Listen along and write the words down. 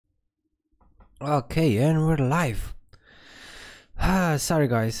Okay, and we're live. Sorry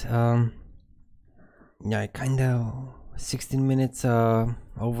guys. Yeah, kinda 16 minutes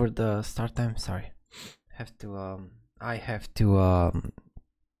over the start time. Sorry. I have to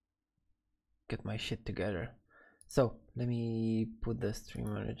get my shit together. So let me put the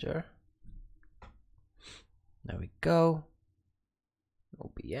stream manager. There we go.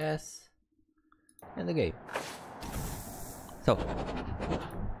 OBS and the game. So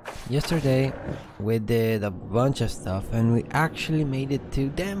yesterday we did a bunch of stuff and we actually made it to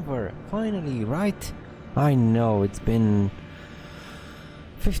Denver finally, right? I know it's been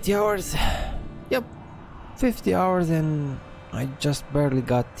 50 hours. Yep, 50 hours, and I just barely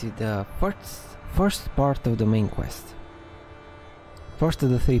got to the first part of the main quest. First of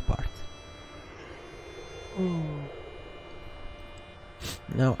the 3 parts.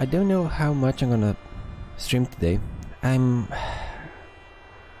 Now I don't know how much I'm gonna stream today. On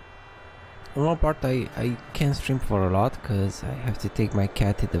one part I can't stream for a lot because I have to take my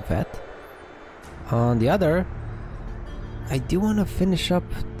cat to the vet. On the other, I do want to finish up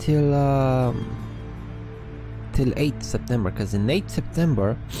till 8 September, because in 8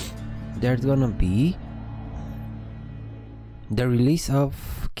 September there's gonna be the release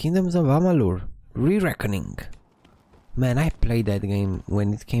of Kingdoms of Amalur Re-Reckoning. Man, I played that game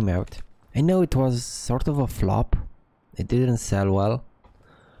when it came out. I know it was sort of a flop. It didn't sell well.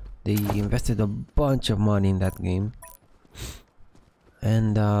 They invested a bunch of money in that game,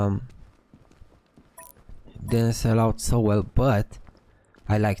 and it didn't sell out so well, but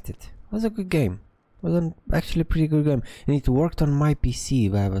I liked it. It was a good game. It was actually a pretty good game, and it worked on my PC.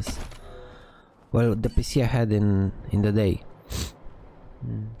 The PC I had in the day.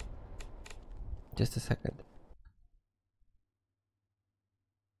 Just a second.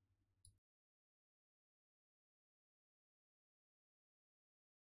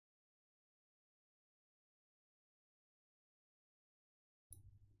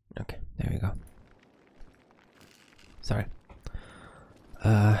 Okay, there we go. Sorry.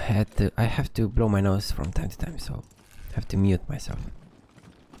 I have to blow my nose from time to time, so I have to mute myself.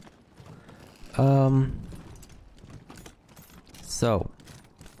 So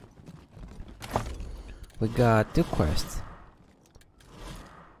we got 2 quests.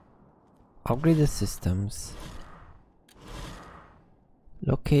 Upgrade the systems.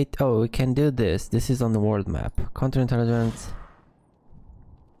 Locate. Oh, we can do this. This is on the world map. Counterintelligence.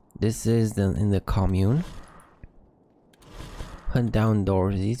 This is in the commune. Hunt down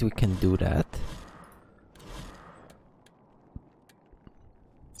Dorsies, we can do that.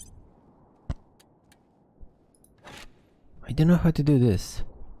 I don't know how to do this.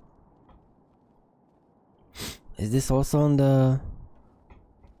 Is this also on the...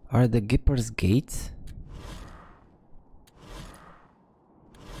 Are the Gipper's gates?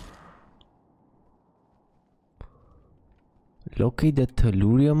 Locate the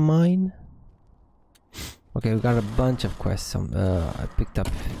tellurium mine. Okay, we got a bunch of quests I picked up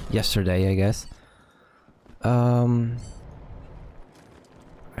yesterday, I guess. Are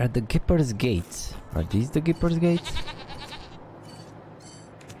the Gipper's gates? Are these the Gipper's gates?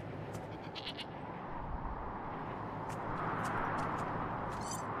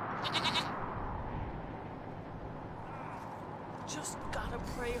 Just gotta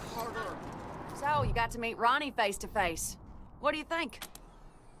pray harder. So, you got to meet Ronnie face to face. What do you think?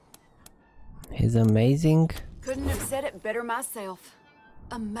 He's amazing. Couldn't have said it better myself.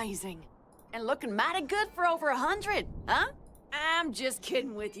 Amazing. And looking mighty good for over 100, huh? I'm just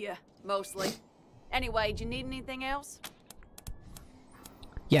kidding with you, mostly. Anyway, do you need anything else?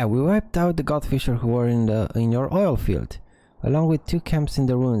 Yeah, we wiped out the Godfisher who were in your oil field, along with 2 camps in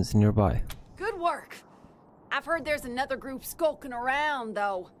the ruins nearby. Good work. I've heard there's another group skulking around,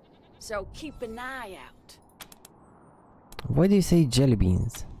 though. So keep an eye out. Why do you say jelly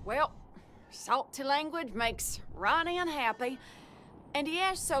beans? Well, salty language makes Ronnie unhappy, and he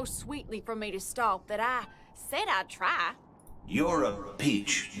asked so sweetly for me to stop that I said I'd try. You're a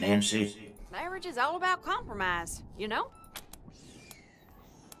peach, Nancy. Marriage is all about compromise, you know?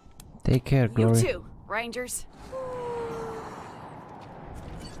 Take care, Glory. You too, Rangers.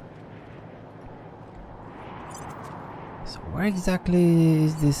 So where exactly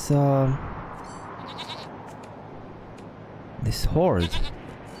is this this horde?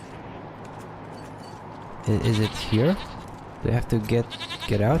 Is it here? Do I have to get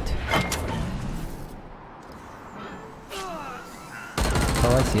out?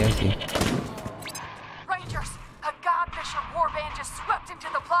 Oh, I see. Rangers, a Godfisher warband just swept into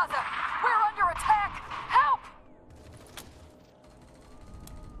the plaza. We're under attack. Help!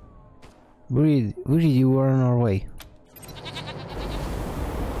 We were on our way.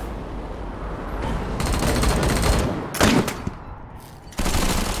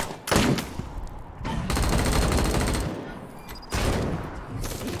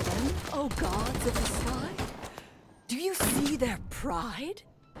 pride?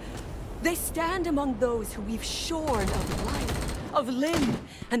 They stand among those who we've shorn of life, of limb,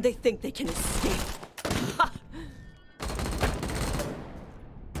 and they think they can escape. Ha!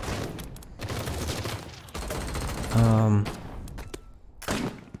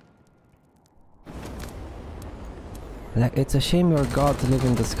 Like, it's a shame your gods live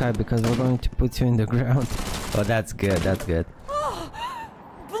in the sky because we're going to put you in the ground. Oh, that's good, that's good. Oh,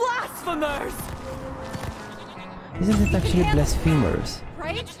 blasphemers! Isn't it actually blasphemers?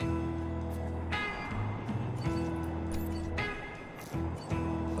 Right?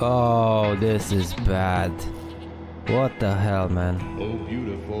 Oh, this is bad. What the hell, man? Oh,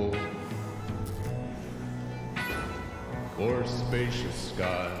 beautiful, or spacious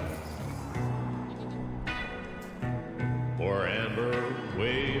skies, or amber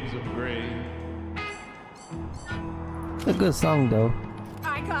waves of grain. It's a good song, though.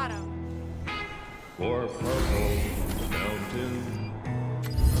 I got him. Or purple mountain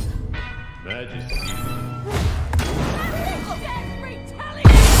majesty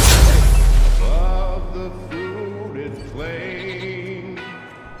of the fruited plain.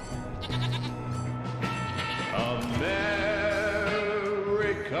 America,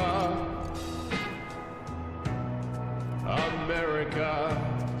 America,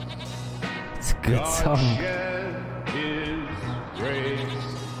 It's a good song. shed his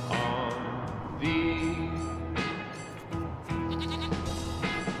grace on thee.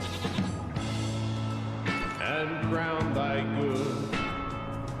 And crown thy good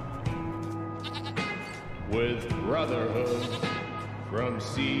with brotherhood from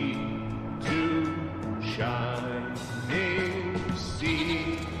sea to shining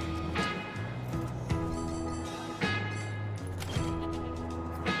sea.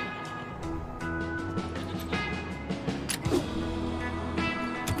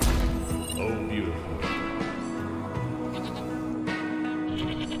 Oh, beautiful,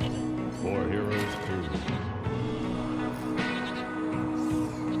 for heroes true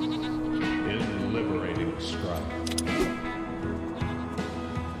in liberating strife.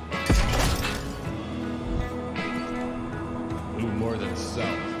 Who more than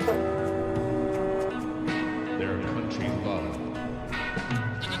self their country love,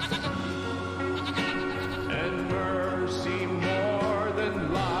 and mercy more than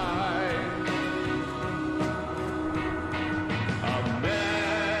life. America,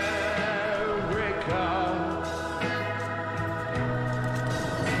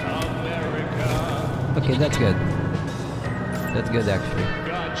 America, Okay, that's good. That's good, actually.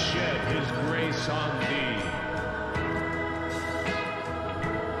 God shed his grace on thee.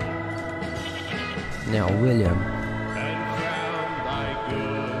 Now, William. And crown thy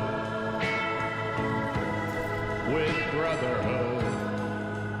good with brotherhood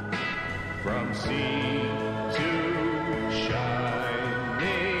from sea to shining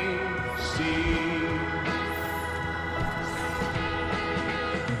sea.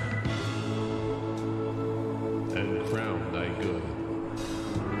 And crown thy good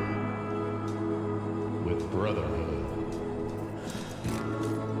with brotherhood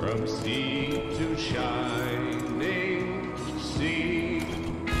from sea to shining sea.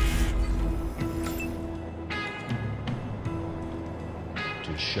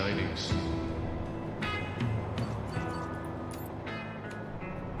 To shining sea.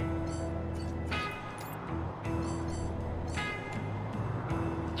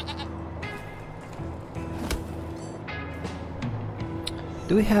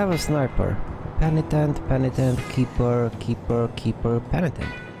 Do we have a sniper? Penitent, penitent, keeper, keeper, keeper,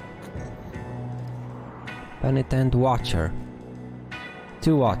 penitent. Penitent, watcher.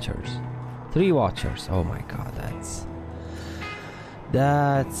 2 watchers. 3 watchers. Oh my god, that's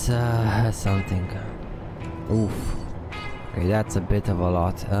something. Oof. Okay, that's a bit of a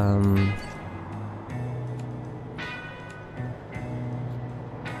lot.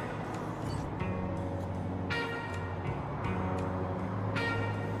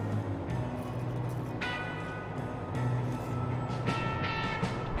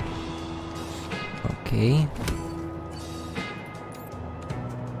 Okay.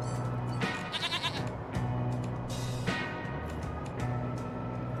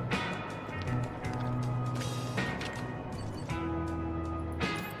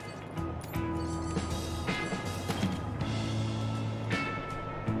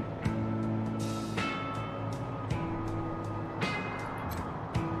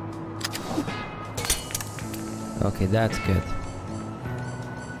 Okay, that's good.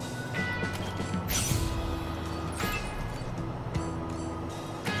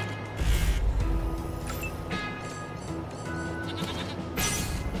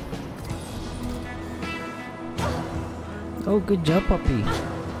 Oh, good job, puppy.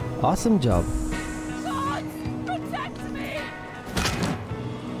 Awesome job. Protect me!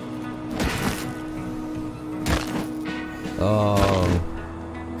 Oh.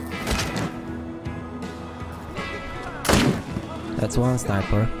 That's one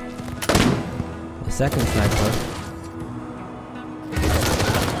sniper. The second sniper.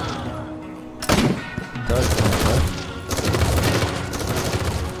 Third sniper.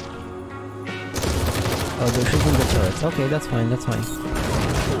 Oh, they're shooting the turrets. Okay, that's fine, that's fine.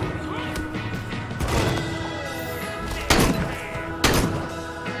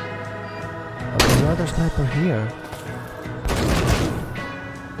 Oh, there's another sniper here.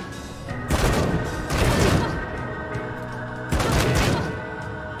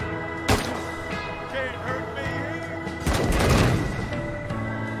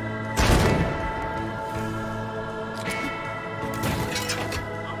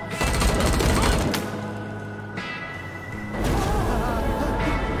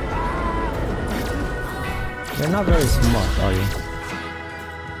 You're not very smart, are you?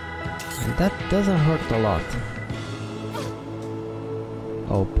 And that doesn't hurt a lot.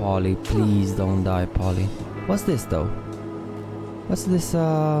 Oh, Polly, please don't die, Polly. What's this, though? What's this,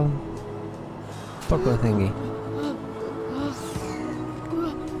 purple thingy?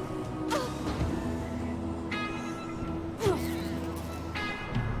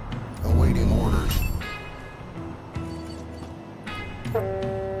 Awaiting orders.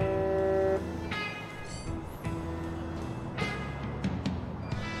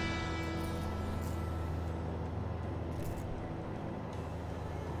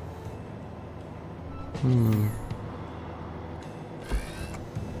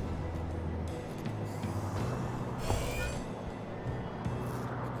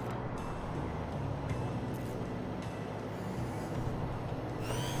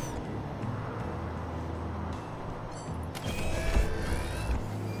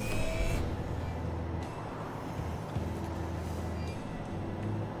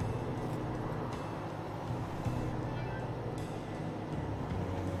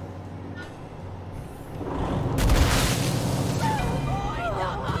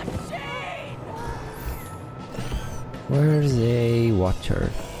 Where's a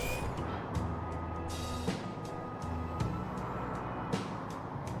watcher?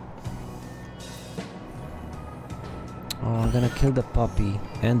 Oh, I'm gonna kill the puppy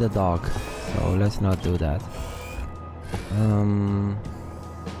and the dog, so let's not do that.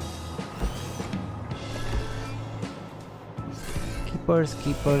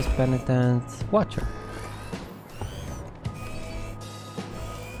 Keepers, penitents, watcher.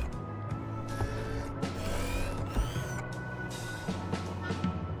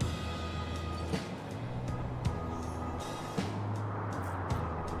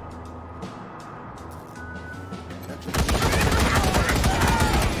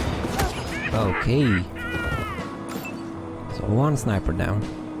 Okay. So one sniper down.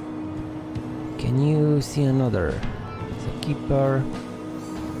 Can you see another? So keeper,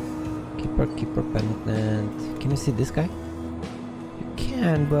 penitent. Can you see this guy? You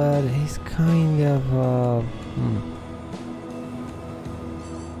can, but he's kind of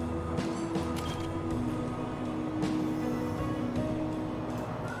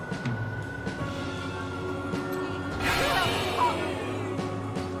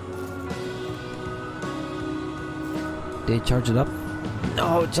They charge it up?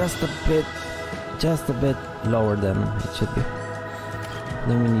 No, just a bit lower than it should be.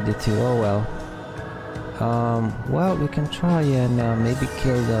 Then we needed to. Oh well. Well, we can try and maybe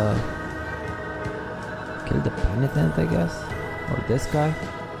kill the penitent, I guess, or this guy.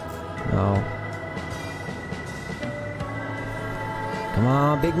 No. Come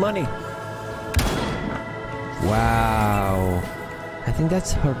on, big money. Wow. I think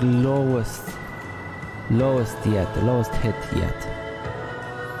that's her lowest yet, the lowest hit yet.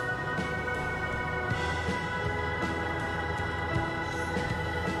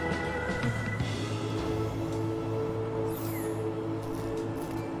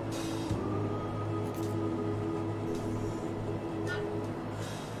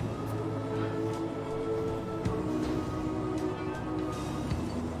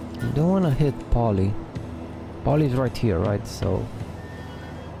 You don't want to hit Polly. Polly's right here, right? So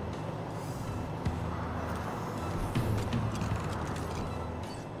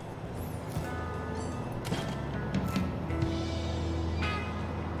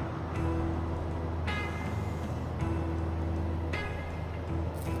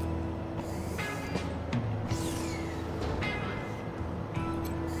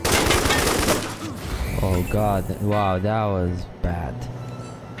oh god, wow, that was bad.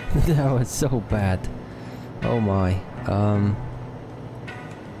 That was so bad. Oh my.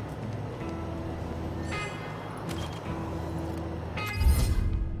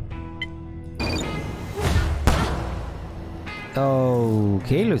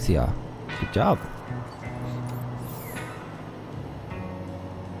 Okay, Lucia. Good job.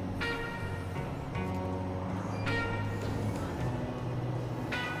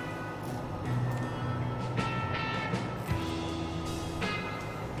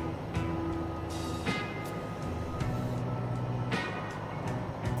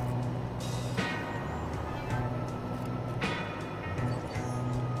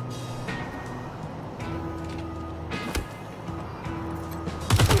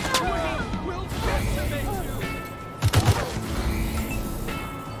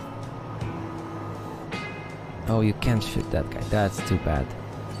 Oh, you can't shoot that guy. That's too bad.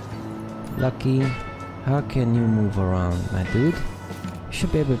 Lucky, how can you move around, my dude? You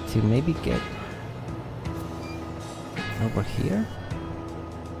should be able to maybe get over here.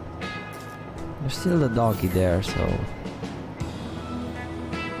 There's still the doggy there, so...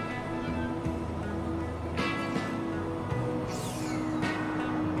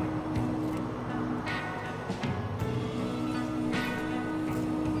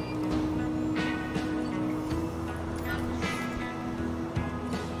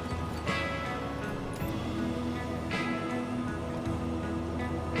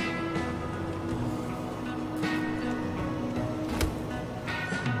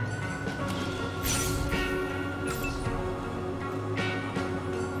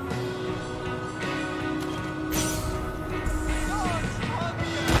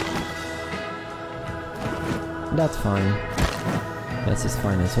 That's fine. This is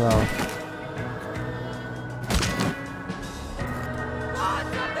fine as well.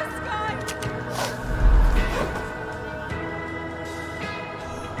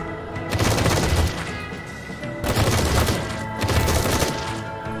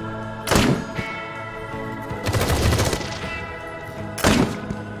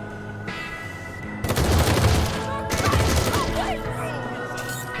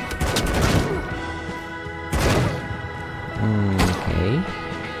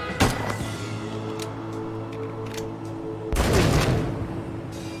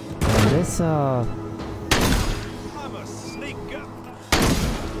 I'm a sneaker.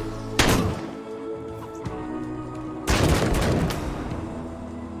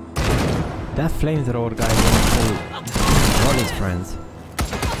 That flamethrower guy wants to all his friends.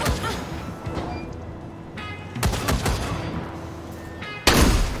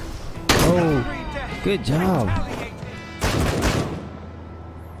 Oh, good job.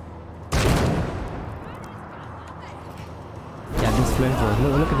 Yeah, this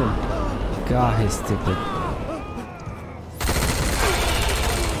flamethrower, look at him. God, he's stupid.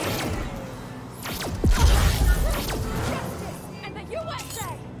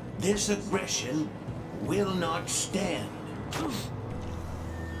 This aggression will not stand.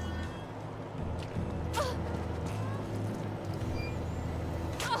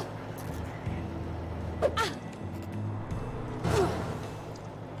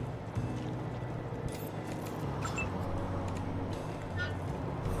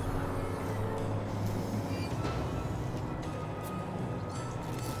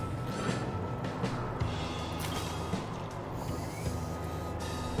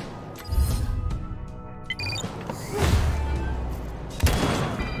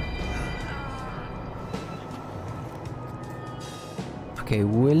 Okay,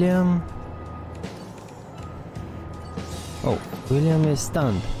 William. Oh, William is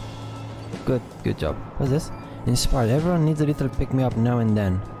stunned. Good job. What's this? Inspired. Everyone needs a little pick me up now and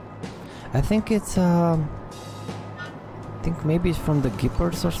then. I think it's I think maybe it's from the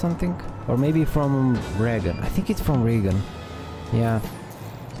Gippers or something, or maybe from Reagan. I think it's from Reagan. Yeah.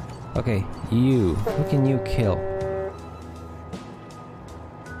 Okay, you. Who can you kill?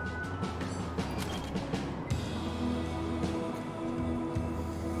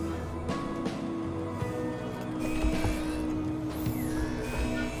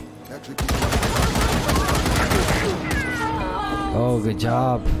 Oh, good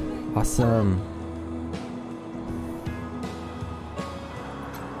job. Awesome.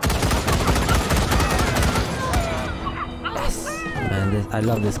 Yes. Man, I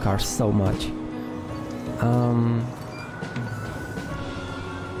love this car so much.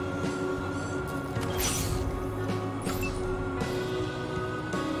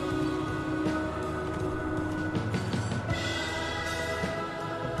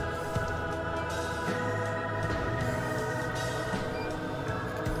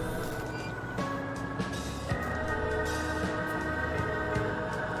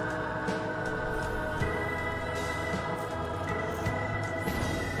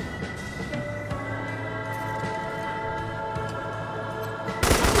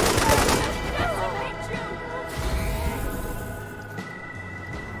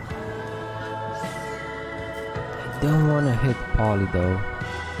 Polly though.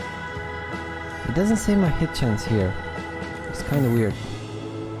 It doesn't say my hit chance here. It's kind of weird.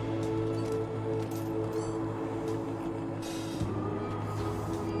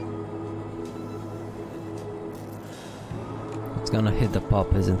 It's gonna hit the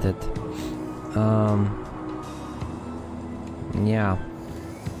pop, isn't it? Yeah.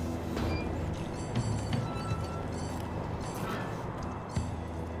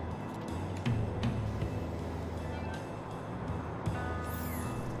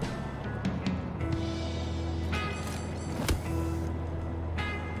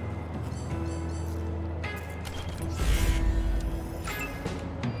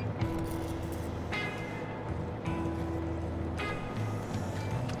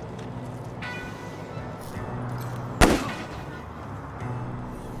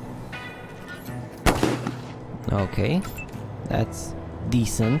 Okay, that's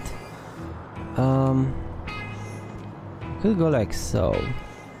decent. Could go like so.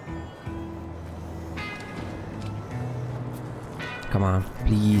 Come on,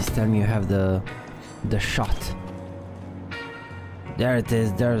 please tell me you have the shot. There it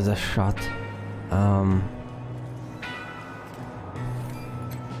is. There's a shot.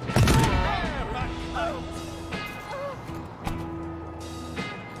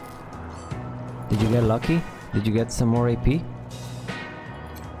 Did you get lucky? Did you get some more AP?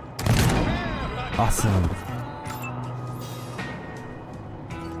 Awesome.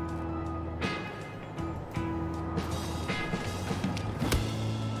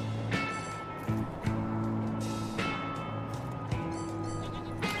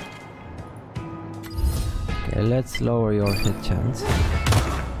 Okay, let's lower your hit chance.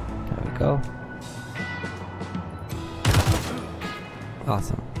 There we go.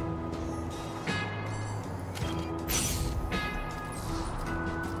 Awesome.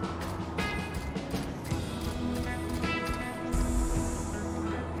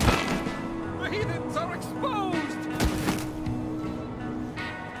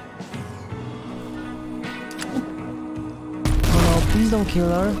 Please don't kill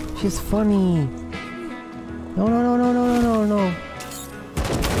her. She's funny. No, no, no, no, no, no, no, no.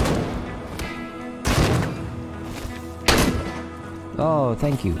 Oh,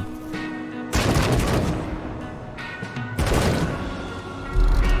 thank you.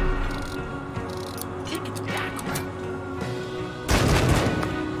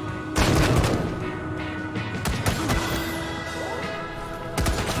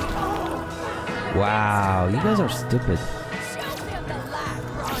 Wow, you guys are stupid.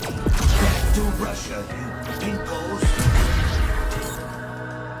 To Russia, you pinkos.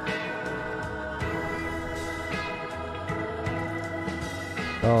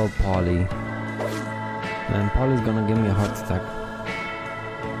 Oh, Polly. Man, Polly's gonna give me a heart attack.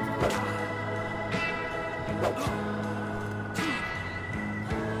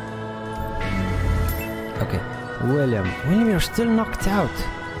 Okay, William. William, you're still knocked out.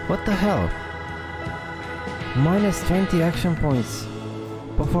 What the hell? Minus 20 action points.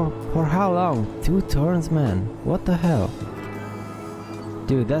 But for how long? 2 turns, man. What the hell?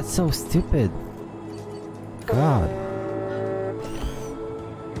 Dude, that's so stupid. God.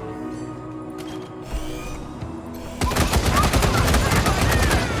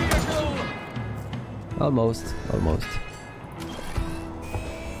 Almost, almost.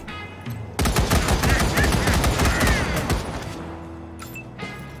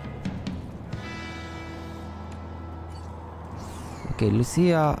 Okay,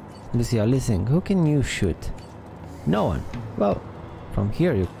 Lucia, listen, who can you shoot? No one. Well, from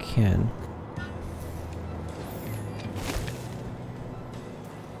here you can.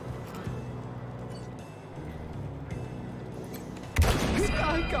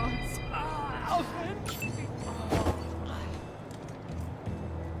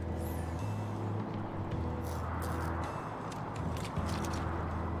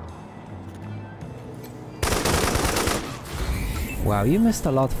 Wow, you missed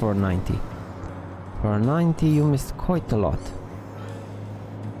a lot for a 90. For a 90, you missed quite a lot.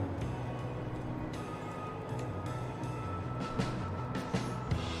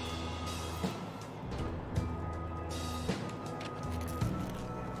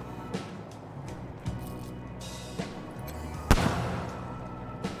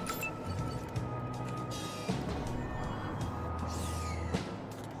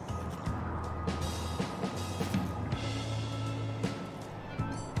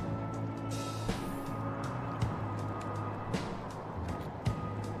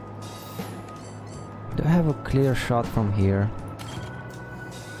 Do I have a clear shot from here?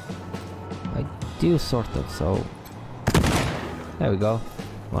 I do, sort of, so... There we go.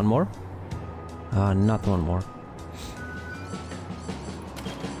 One more? Not one more.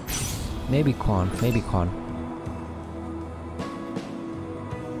 Maybe Quan, maybe Quan.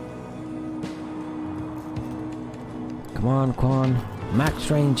 Come on, Quan. Max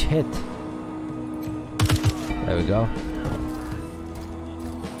range hit. There we go.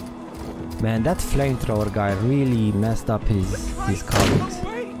 Man, that flamethrower guy really messed up his colleagues.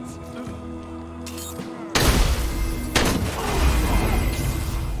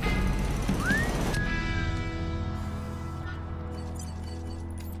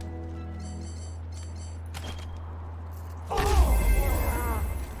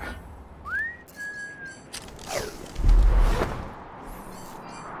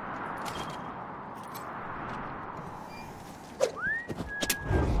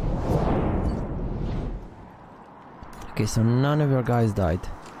 Okay, so none of your guys died.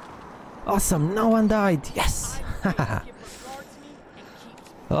 Awesome, no one died. Yes.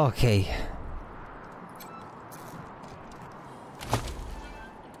 Okay.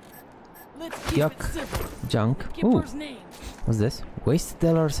 Yuck. Junk. Ooh. What's this?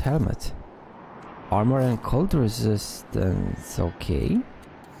 Wasteland's helmet. Armor and cold resistance. Okay.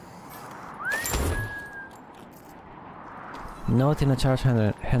 Note in a child's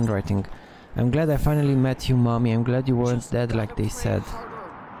handwriting. I'm glad I finally met you, Mommy. I'm glad you weren't dead like they said.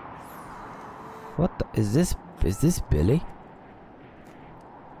 What the, is this? Is this Billy?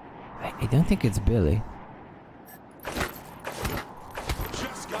 I don't think it's Billy.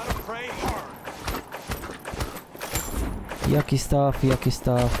 Just gotta pray hard. Yucky stuff, yucky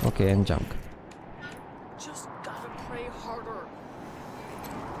stuff. Okay, and junk. Just gotta pray harder.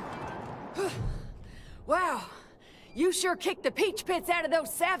 Wow, you sure kicked the peach pits out of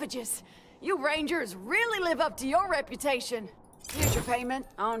those savages. You Rangers really live up to your reputation. Here's your payment,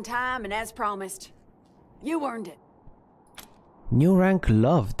 on time and as promised. You earned it. New rank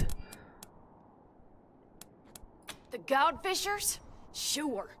loved. The Godfishers?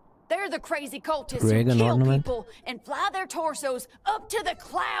 Sure. They're the crazy cultists Reagan who kill ornament? people and fly their torsos up to the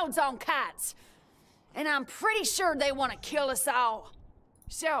clouds on kites. And I'm pretty sure they want to kill us all.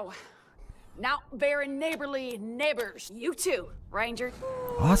 So, not very neighborly neighbors. You too, Ranger.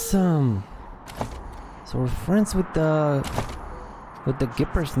 Awesome. So we're friends with the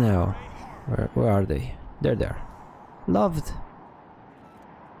Gippers now. Where are they? They're there. Loved.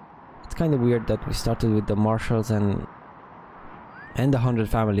 It's kind of weird that we started with the Marshals and the 100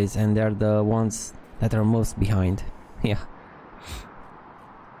 families, and they're the ones that are most behind. Yeah.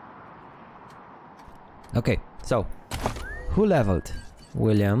 Okay, so who leveled?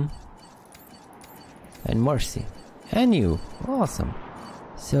 William and Mercy. And you. Awesome.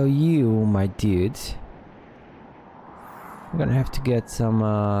 So you, my dude, we're gonna have to get some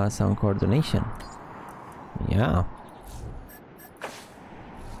coordination. Yeah.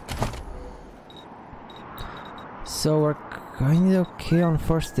 So we're kind of okay on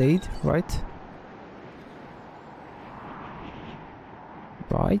first aid, right?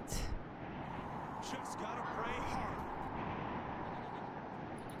 Right? Just gotta pray hard.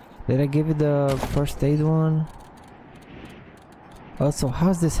 Did I give you the first aid one? Also,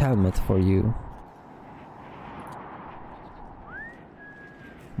 how's this helmet for you?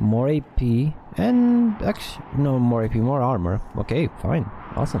 More AP and actually no more AP, more armor. Okay, fine,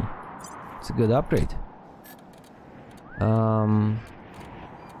 awesome. It's a good upgrade.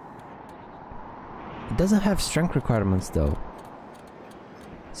 It doesn't have strength requirements though,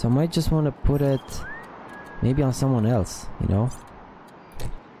 so I might just want to put it maybe on someone else, you know.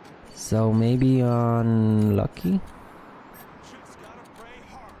 So maybe on Lucky.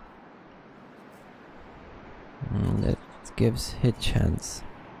 That gives hit chance.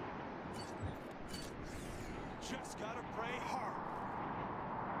 Just gotta pray hard.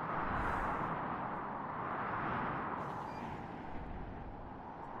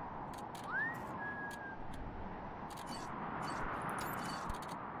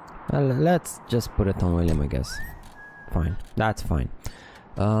 Well, let's just put it on William, I guess. Fine, that's fine.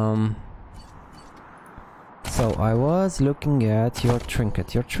 So I was looking at your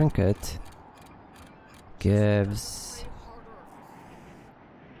trinket. Your trinket gives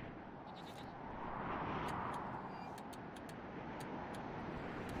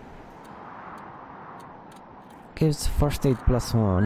first aid +1.